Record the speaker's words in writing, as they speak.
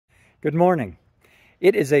Good morning.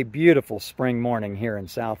 It is a beautiful spring morning here in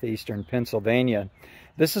southeastern Pennsylvania.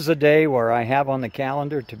 This is a day where I have on the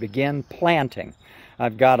calendar to begin planting.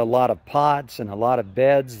 I've got a lot of pots and a lot of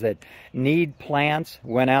beds that need plants.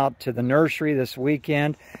 Went out to the nursery this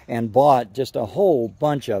weekend and bought just a whole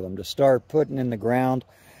bunch of them to start putting in the ground.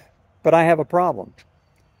 But I have a problem.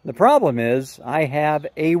 The problem is I have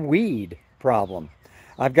a weed problem.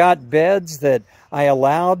 I've got beds that I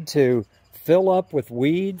allowed to fill up with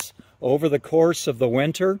weeds over the course of the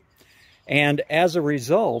winter, and as a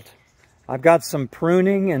result I've got some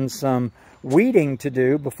pruning and some weeding to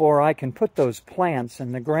do before I can put those plants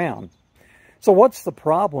in the ground. So what's the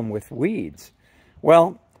problem with weeds?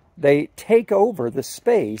 Well, they take over the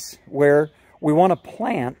space where we want to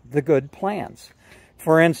plant the good plants.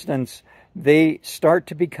 For instance, they start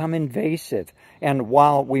to become invasive, and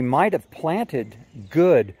while we might have planted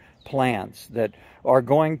good plants that are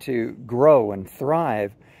going to grow and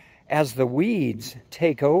thrive, as the weeds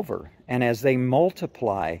take over and as they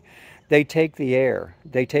multiply, they take the air,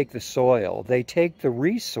 they take the soil, they take the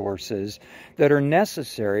resources that are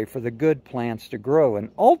necessary for the good plants to grow, and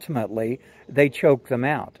ultimately they choke them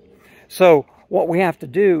out. So what we have to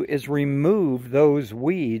do is remove those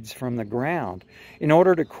weeds from the ground in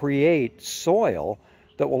order to create soil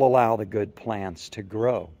that will allow the good plants to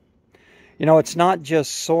grow. You know, it's not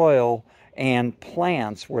just soil and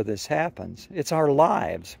plants where this happens. It's our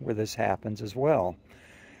lives where this happens as well.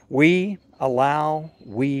 We allow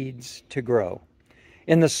weeds to grow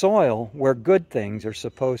in the soil where good things are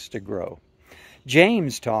supposed to grow.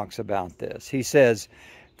 James talks about this. He says,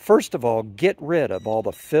 first of all, get rid of all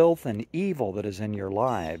the filth and evil that is in your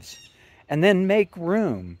lives, and then make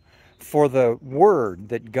room for the word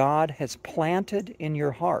that God has planted in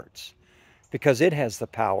your hearts, because it has the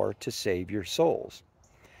power to save your souls.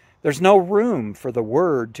 There's no room for the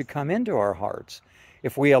word to come into our hearts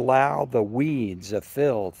if we allow the weeds of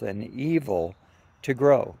filth and evil to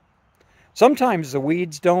grow. Sometimes the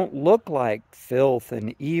weeds don't look like filth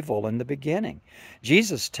and evil in the beginning.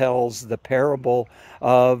 Jesus tells the parable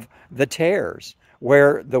of the tares,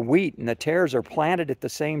 where the wheat and the tares are planted at the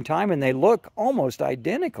same time, and they look almost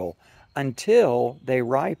identical until they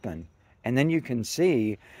ripen. And then you can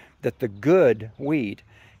see that the good wheat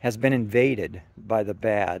has been invaded by the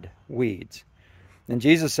bad weeds. And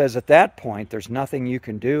Jesus says at that point, there's nothing you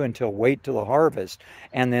can do until wait till the harvest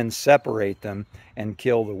and then separate them and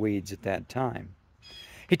kill the weeds at that time.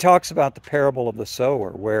 He talks about the parable of the sower,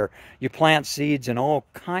 where you plant seeds in all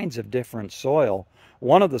kinds of different soil.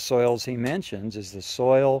 One of the soils he mentions is the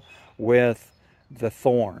soil with the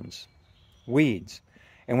thorns, weeds.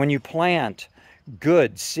 And when you plant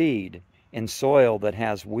good seed in soil that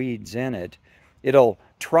has weeds in it, it'll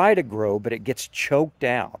try to grow, but it gets choked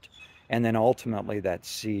out, and then ultimately that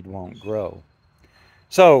seed won't grow.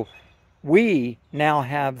 So we now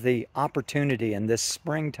have the opportunity in this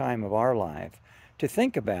springtime of our life to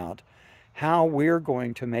think about how we're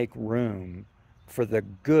going to make room for the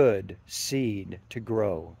good seed to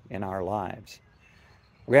grow in our lives.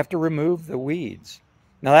 We have to remove the weeds.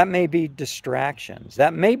 Now that may be distractions.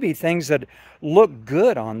 That may be things that look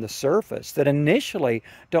good on the surface, that initially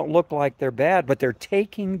don't look like they're bad, but they're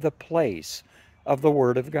taking the place of the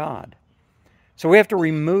Word of God. So we have to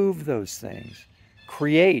remove those things,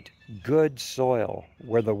 create good soil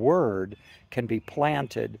where the Word can be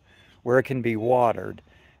planted, where it can be watered,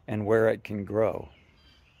 and where it can grow.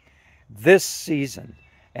 This season,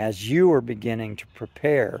 as you are beginning to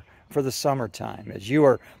prepare for the summertime, as you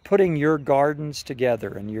are putting your gardens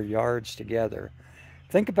together and your yards together,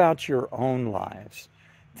 think about your own lives.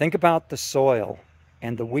 Think about the soil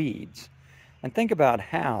and the weeds, and think about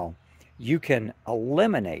how you can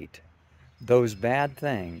eliminate those bad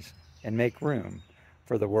things and make room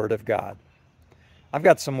for the Word of God. I've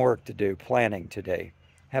got some work to do planning today.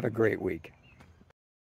 Have a great week.